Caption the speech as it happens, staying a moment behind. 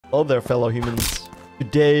Hello there, fellow humans.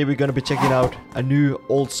 Today we're gonna be checking out a new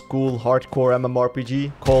old-school hardcore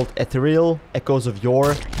MMORPG called Ethyrial, Echoes of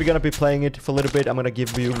Yore. We're gonna be playing it for a little bit. I'm gonna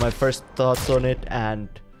give you my first thoughts on it, and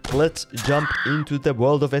let's jump into the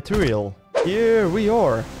world of Ethyrial. Here we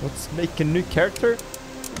are. Let's make a new character.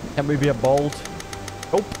 Can we be a bald?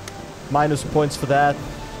 Nope. Minus points for that.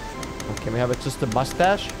 Okay, we have just a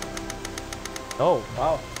mustache. Oh,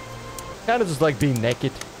 wow. Kind of just like being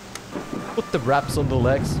naked. Put the wraps on the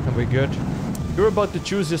legs and we're good. You're about to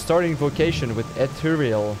choose your starting vocation with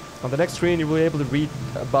Ethyrial. On the next screen, you will be able to read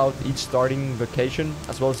about each starting vocation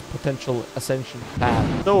as well as potential ascension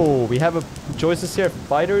path. So, we have choices here.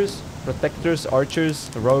 Fighters, protectors, archers,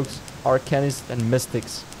 rogues, arcanists, and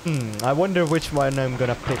mystics. I wonder which one I'm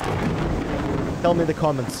gonna pick. Tell me in the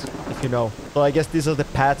comments if you know. So I guess these are the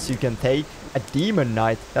paths you can take. A demon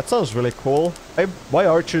knight. That sounds really cool. Why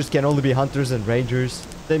archers can only be hunters and rangers?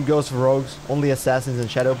 Same goes for rogues. Only assassins and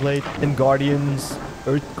shadowblade. Then guardians,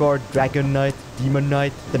 earthguard, dragon knight, demon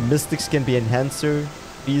knight. The mystics can be enhancer,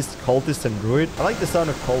 beast, cultist, and druid. I like the sound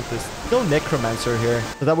of cultist. No necromancer here.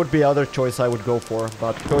 So that would be other choice I would go for.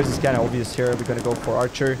 But choice is kind of obvious here. We're gonna go for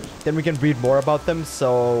archer. Then we can read more about them.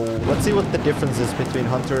 So let's see what the difference is between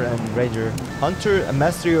hunter and ranger. Hunter, a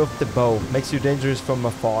mastery of the bow. Makes you dangerous from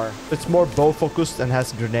afar. It's more bow focused and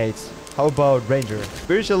has grenades. How about ranger?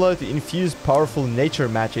 Spiritual allowed to infuse powerful nature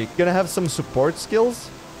magic. You're gonna have some support skills.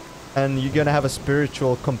 And you're gonna have a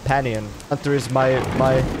spiritual companion. Hunter is my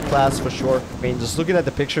class for sure. I mean, just looking at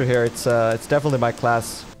the picture here, it's definitely my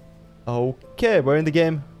class. Okay, we're in the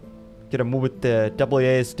game. Gonna move with the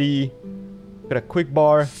WASD. Got a quick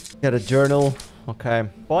bar. Got a journal. Okay.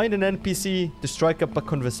 Find an NPC to strike up a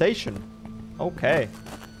conversation. Okay.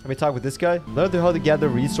 Let me talk with this guy. Learn how to gather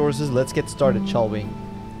resources. Let's get started, shall we?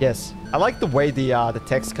 Yes. I like the way the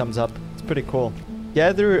text comes up. It's pretty cool.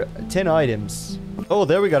 Gather 10 items. Oh,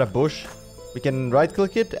 there we got a bush. We can right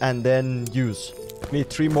click it and then use. Need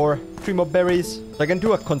three more berries. So I can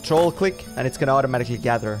do a control click and it's gonna automatically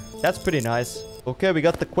gather. That's pretty nice. Okay, we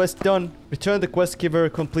got the quest done. Return the quest giver,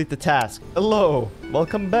 complete the task. Hello,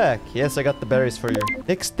 welcome back. Yes, I got the berries for you.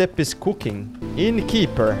 Next step is cooking.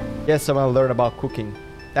 Innkeeper. Yes, I want to learn about cooking.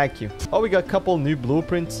 Thank you. Oh, we got a couple new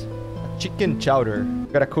blueprints. Chicken chowder.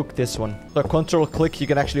 Gotta cook this one. So control click, you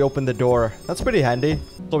can actually open the door. That's pretty handy.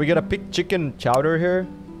 So we gotta pick chicken chowder here.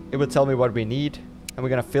 It will tell me what we need. And we're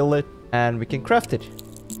gonna fill it. And we can craft it.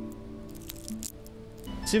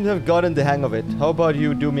 Seem to have gotten the hang of it. How about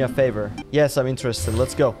you do me a favor? Yes, I'm interested.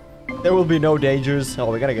 Let's go. There will be no dangers.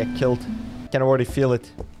 Oh, we're gonna get killed. Can already feel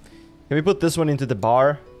it. Can we put this one into the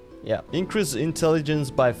bar? Yeah. Increase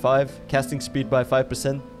intelligence by 5. Casting speed by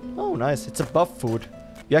 5%. Oh, nice. It's a buff food.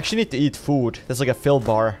 You actually need to eat food. There's like a fill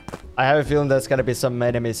bar. I have a feeling there's gonna be some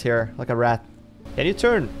enemies here. Like a rat. Can you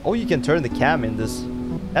turn? Oh, you can turn the cam in this.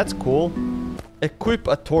 That's cool. Equip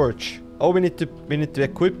a torch. Oh, we need to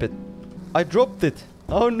equip it. I dropped it.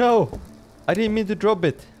 Oh no. I didn't mean to drop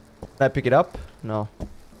it. Can I pick it up? No.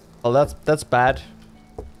 Well, that's bad.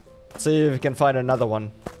 Let's see if we can find another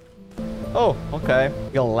one. Oh, okay.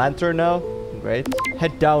 We got a lantern now. Great.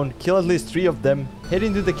 Head down. Kill at least 3 of them. Head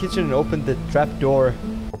into the kitchen and open the trap door.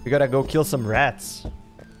 We gotta go kill some rats.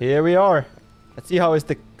 Here we are. Let's see how is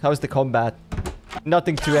the combat.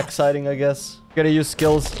 Nothing too exciting, I guess. Gotta use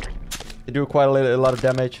skills. They do quite a lot of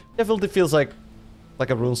damage. Definitely feels like a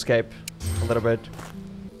RuneScape. A little bit.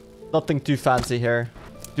 Nothing too fancy here.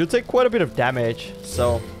 Do take quite a bit of damage.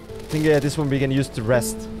 So I think this one we can use to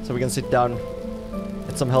rest. So we can sit down.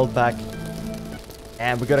 Get some health back.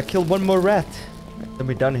 And we gotta kill one more rat. Then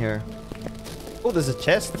we're done here. Oh, there's a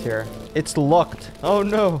chest here. It's locked. Oh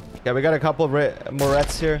no. Okay, we got a couple of more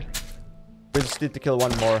rats here. We just need to kill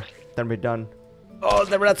one more. Then we're done. Oh,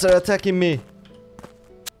 the rats are attacking me.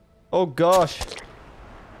 Oh gosh.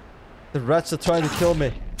 The rats are trying to kill me.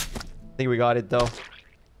 I think we got it though.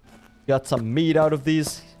 Got some meat out of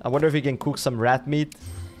these. I wonder if we can cook some rat meat.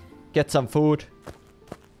 Get some food.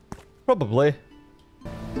 Probably.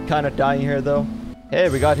 Kind of dying here though. Hey,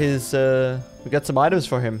 we got some items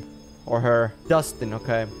for him. Or her. Dustin,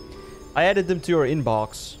 okay. I added them to your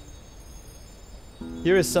inbox.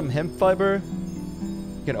 Here is some hemp fiber.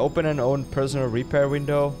 You can open and own personal repair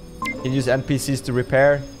window. You can use NPCs to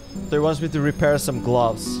repair. So he wants me to repair some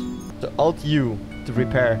gloves. So Alt U to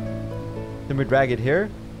repair. Then we drag it here.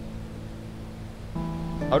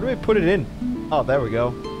 How do we put it in? Oh, there we go.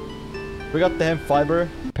 We got the hemp fiber.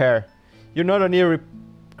 Repair. You're not near a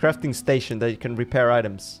crafting station that you can repair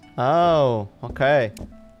items. Oh, okay.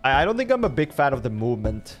 I don't think I'm a big fan of the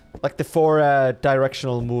movement. Like the 4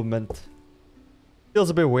 directional movement. Feels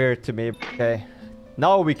a bit weird to me. Okay.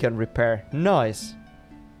 Now we can repair. Nice.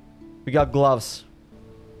 We got gloves.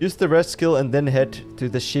 Use the rest skill and then head to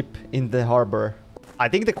the ship in the harbor. I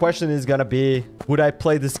think the question is gonna be, would I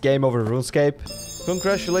play this game over RuneScape?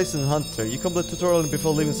 Congratulations, Hunter. You complete the tutorial and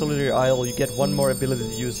before leaving Solitary Isle, you get one more ability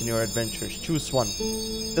to use in your adventures. Choose one.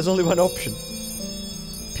 There's only one option.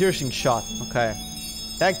 Piercing shot. Okay.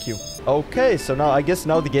 Thank you. Okay, so now I guess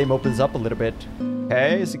now the game opens up a little bit.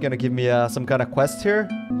 Okay, is it gonna give me some kind of quest here?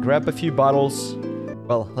 Grab a few bottles.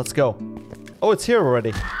 Well, let's go. Oh, it's here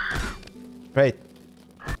already. Great.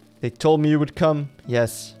 They told me you would come.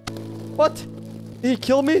 Yes. What? Did he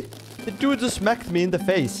kill me? The dude just smacked me in the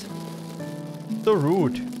face. So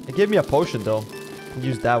rude. He gave me a potion though. I'll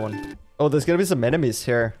use that one. Oh, there's gonna be some enemies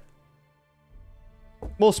here.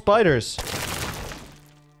 More spiders.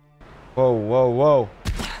 Whoa, whoa, whoa.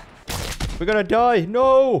 We're gonna die.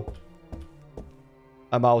 No.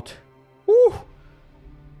 I'm out. Woo.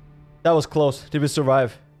 That was close. Did we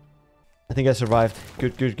survive? I think I survived.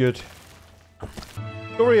 Good, good, good.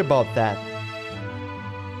 Don't worry about that.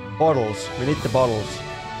 Bottles. We need the bottles.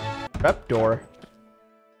 Trapdoor.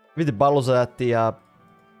 Maybe the bottles are at the,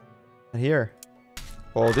 here.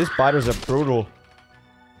 Oh, these spiders are brutal.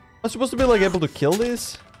 I'm supposed to be, like, able to kill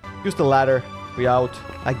these? Use the ladder. We out.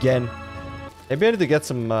 Again. Maybe I need to get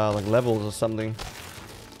some, like, levels or something.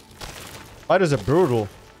 Spiders are brutal.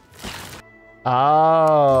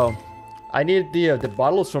 Oh. I need the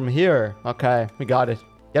bottles from here. Okay, we got it.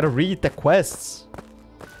 Gotta read the quests.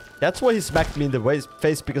 That's why he smacked me in the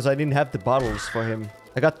face, because I didn't have the bottles for him.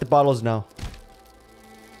 I got the bottles now.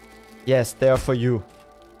 Yes, they are for you.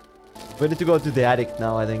 We need to go to the attic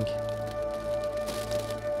now, I think.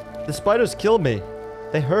 The spiders kill me.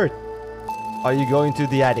 They hurt. Are you going to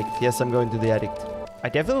the attic? Yes, I'm going to the attic. I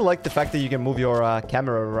definitely like the fact that you can move your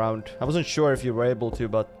camera around. I wasn't sure if you were able to,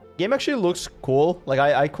 but... Game actually looks cool. Like,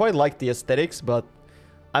 I quite like the aesthetics, but...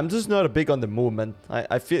 I'm just not big on the movement.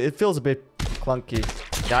 I feel it feels a bit clunky.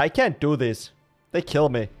 Yeah, I can't do this. They kill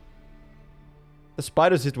me. The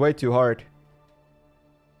spiders hit way too hard.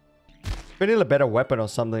 We need a better weapon or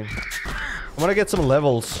something. I want to get some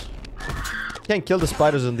levels. Can't kill the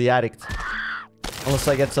spiders in the attic. Unless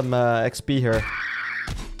I get some XP here.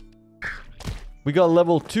 We got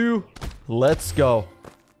level 2. Let's go.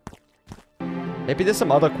 Maybe there's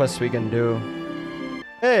some other quests we can do.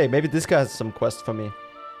 Hey, maybe this guy has some quest for me.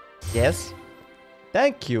 Yes.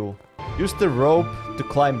 Thank you. Use the rope to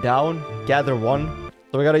climb down. Gather 1.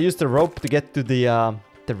 So we gotta use the rope to get to the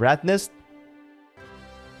rat nest.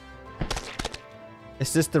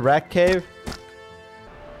 Is this the rat cave?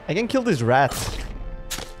 I can kill these rats.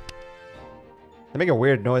 They make a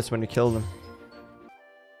weird noise when you kill them.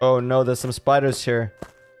 Oh no, there's some spiders here.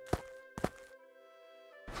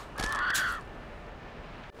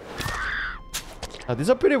 Oh, these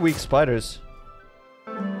are pretty weak spiders.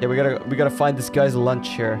 Yeah, we gotta find this guy's lunch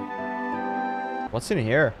here. What's in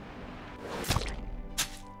here?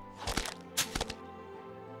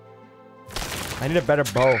 I need a better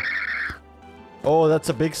bow. Oh, that's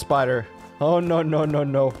a big spider. Oh, no, no, no,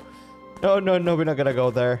 no. No, no, no, we're not gonna go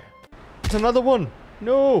there. There's another one.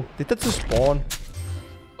 No, did that just spawn?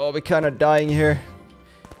 Oh, we're kind of dying here.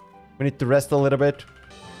 We need to rest a little bit.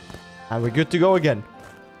 And we're good to go again.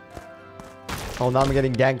 Oh, now I'm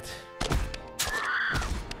getting ganked.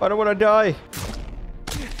 I don't want to die.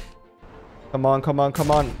 Come on, come on, come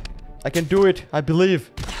on. I can do it. I believe.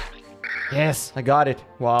 Yes, I got it.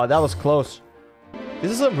 Wow, that was close.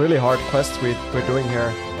 This is a really hard quest we're doing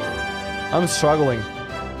here. I'm struggling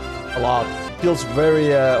a lot. Feels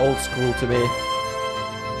very old school to me.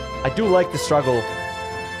 I do like the struggle.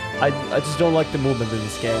 I just don't like the movement in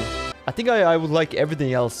this game. I think I would like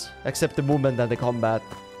everything else except the movement and the combat.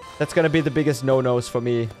 That's gonna be the biggest no-nos for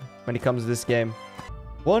me when it comes to this game.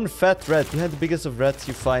 One fat rat. You had the biggest of rats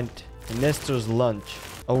you find in Nestor's lunch.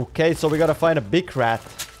 Okay, so we gotta find a big rat.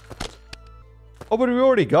 Oh, but we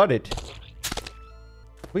already got it.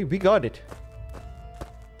 We got it.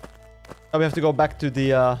 Now we have to go back to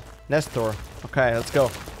the Nestor. Okay, let's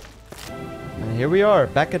go. And here we are,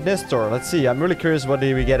 back at Nestor. Let's see, I'm really curious what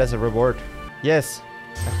do we get as a reward. Yes,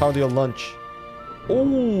 I found your lunch.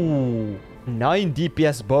 Ooh, 9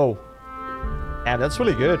 DPS bow. Damn, that's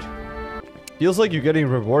really good. Feels like you're getting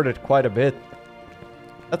rewarded quite a bit.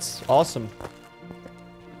 That's awesome.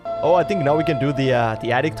 Oh, I think now we can do the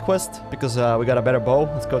addict quest because we got a better bow.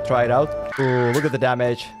 Let's go try it out. Ooh, look at the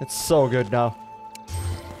damage. It's so good now.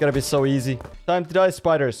 It's gonna be so easy. Time to die,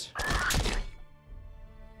 spiders.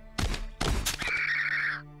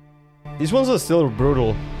 These ones are still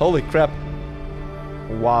brutal. Holy crap.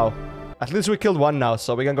 Wow. At least we killed one now,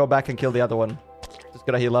 so we can go back and kill the other one. Just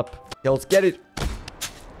gotta heal up. Yeah, let's get it.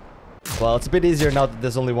 Well, it's a bit easier now that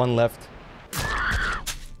there's only one left.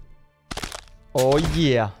 Oh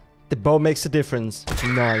yeah. The bow makes a difference.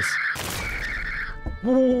 Nice.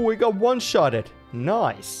 Ooh, we got one-shotted.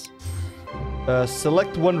 Nice.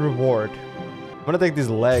 Select one reward. I'm gonna take these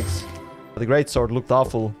legs. The greatsword looked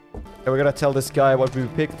awful. Okay, we're gonna tell this guy what we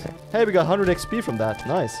picked. Hey, we got 100 XP from that.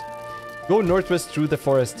 Nice. Go northwest through the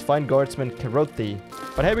forest. Find guardsman Karoti.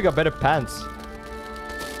 But hey, we got better pants.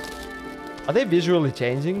 Are they visually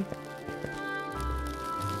changing?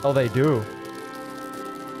 Oh, they do.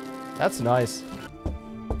 That's nice.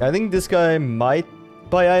 I think this guy might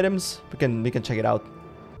buy items. We can check it out.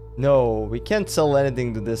 No, we can't sell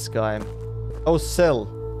anything to this guy. Oh, sell.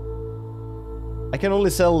 I can only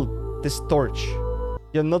sell this torch.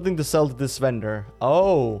 You have nothing to sell to this vendor.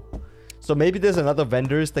 Oh. So maybe there's another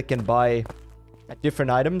vendors that can buy different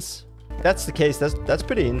items. If that's the case. That's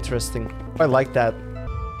pretty interesting. I like that.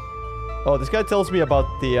 Oh, this guy tells me about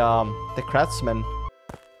the craftsman.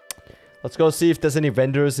 Let's go see if there's any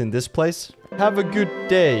vendors in this place. Have a good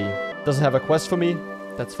day. Doesn't have a quest for me.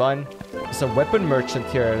 That's fine. There's a weapon merchant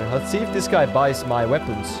here. Let's see if this guy buys my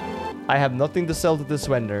weapons. I have nothing to sell to this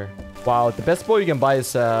vendor. Wow, the best bow you can buy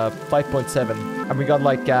is 5.7. And we got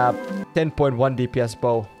like 10.1 DPS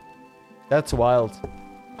bow. That's wild.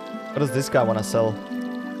 What does this guy want to sell?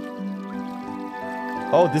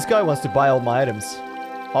 Oh, this guy wants to buy all my items.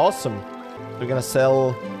 Awesome. We're gonna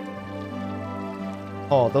sell...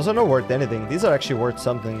 Oh, those are not worth anything. These are actually worth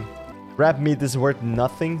something. Rat meat is worth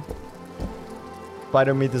nothing.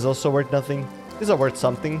 Spider meat is also worth nothing. These are worth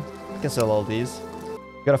something. We can sell all these.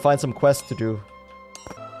 We gotta find some quests to do.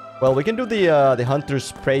 Well, we can do the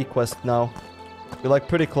Hunter's Prey quest now. We're like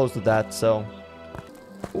pretty close to that, so...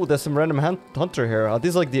 Ooh, there's some random hunter here. Are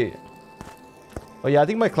these like the... Oh yeah, I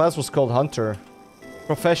think my class was called Hunter.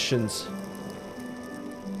 Professions.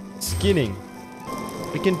 Skinning.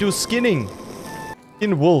 We can do skinning.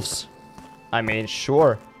 Skin wolves. I mean,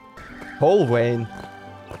 sure. Coal vein.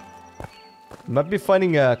 Might be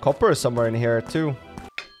finding a copper somewhere in here too.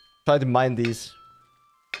 Try to mine these.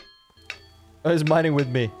 Oh, he's mining with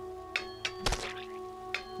me.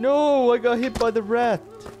 No, I got hit by the rat.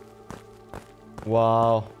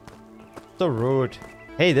 Wow. So rude.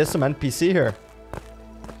 Hey, there's some NPC here.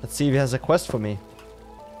 Let's see if he has a quest for me.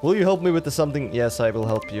 Will you help me with the something? Yes, I will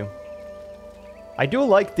help you. I do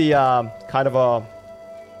like the kind of a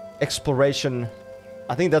exploration.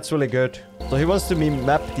 I think that's really good. So he wants to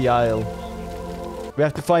map the isle. We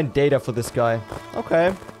have to find data for this guy.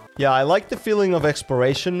 Okay. Yeah, I like the feeling of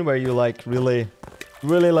exploration where you like really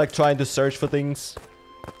like trying to search for things.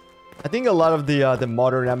 I think a lot of the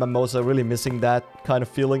modern MMOs are really missing that kind of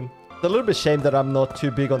feeling. It's a little bit shame that I'm not too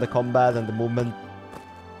big on the combat and the movement.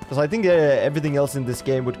 Because I think everything else in this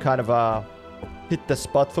game would kind of hit the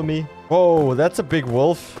spot for me. Whoa, that's a big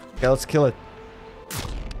wolf. Okay, let's kill it.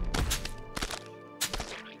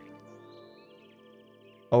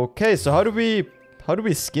 Okay, so how do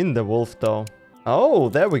we skin the wolf though? Oh,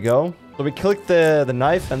 there we go. So we click the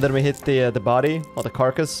knife and then we hit the body or the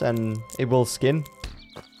carcass and it will skin.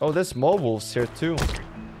 Oh, there's more wolves here too.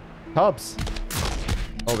 Cubs.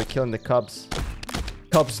 Oh, we're killing the cubs.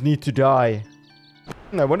 Cubs need to die.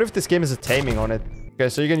 I wonder if this game has a taming on it. Okay,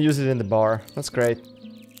 so you can use it in the bar. That's great.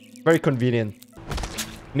 Very convenient.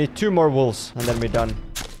 We need 2 more wolves and then we're done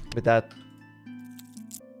with that.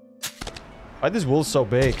 Why are these wolves so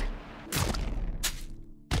big?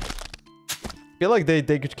 I feel like they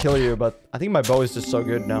could kill you, but I think my bow is just so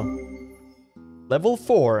good now. Level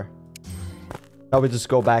 4. Now we just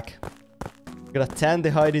go back. We gotta tan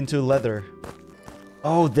the hide into leather.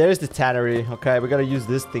 Oh, there's the tannery. Okay, we gotta use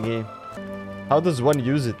this thingy. How does one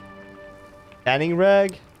use it? Tanning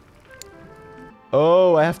rag?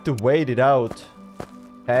 Oh, I have to wait it out.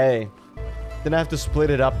 Hey. Then I have to split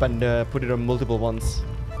it up and put it on multiple ones.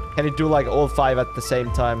 Can you do like all 5 at the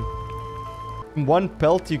same time? In 1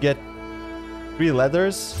 pelt you get 3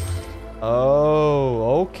 leathers.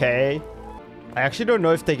 Oh, okay. I actually don't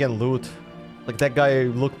know if they can loot. Like that guy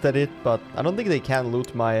looked at it, but I don't think they can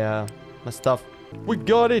loot my my stuff. We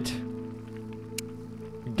got it!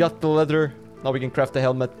 We got the leather. Now we can craft the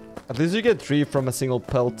helmet. At least you get 3 from a single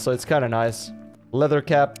pelt, so it's kind of nice. Leather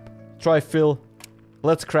cap. Tri-fill.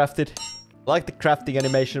 Let's craft it. I like the crafting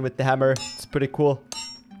animation with the hammer. It's pretty cool.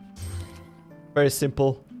 Very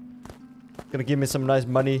simple. Gonna give me some nice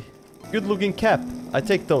money. Good looking cap. I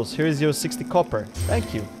take those. Here's your 60 copper.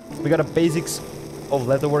 Thank you. We got a basics of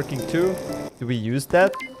leatherworking too. Do we use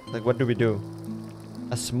that? Like what do we do?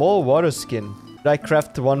 A small water skin. Did I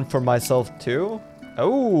craft one for myself too?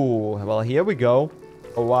 Oh, well here we go.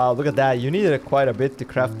 Oh wow, look at that. You needed quite a bit to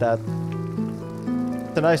craft that.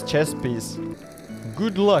 It's a nice chest piece.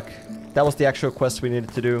 Good luck. That was the actual quest we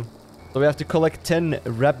needed to do. So we have to collect 10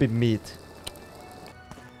 rabbit meat.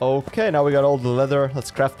 Okay, now we got all the leather. Let's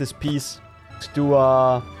craft this piece. Let's do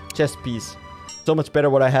a chest piece. So much better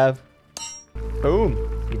what I have. Boom.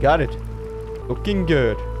 We got it. Looking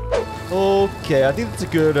good. Okay, I think that's a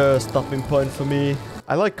good stopping point for me.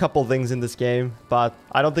 I like a couple things in this game, but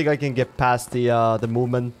I don't think I can get past the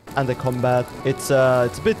movement and the combat. It's a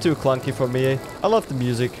bit too clunky for me. I love the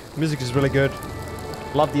music. Music is really good.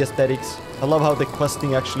 Love the aesthetics. I love how the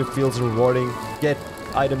questing actually feels rewarding. Get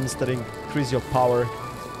items that increase your power.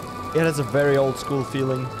 It has a very old school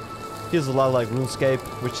feeling. Feels a lot like RuneScape,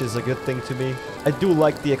 which is a good thing to me. I do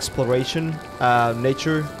like the exploration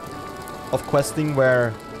nature of questing,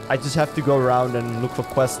 where I just have to go around and look for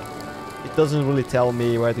quests. It doesn't really tell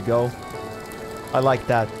me where to go. I like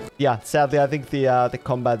that. Yeah, sadly, I think the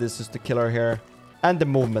combat is just the killer here. And the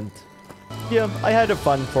movement. Yeah, I had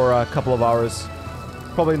fun for a couple of hours.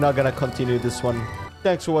 Probably not gonna continue this one.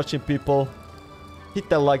 Thanks for watching, people. Hit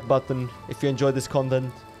that like button if you enjoyed this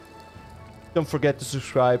content. Don't forget to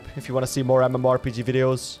subscribe if you want to see more MMORPG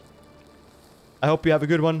videos. I hope you have a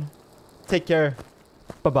good one. Take care.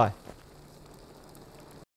 Bye-bye.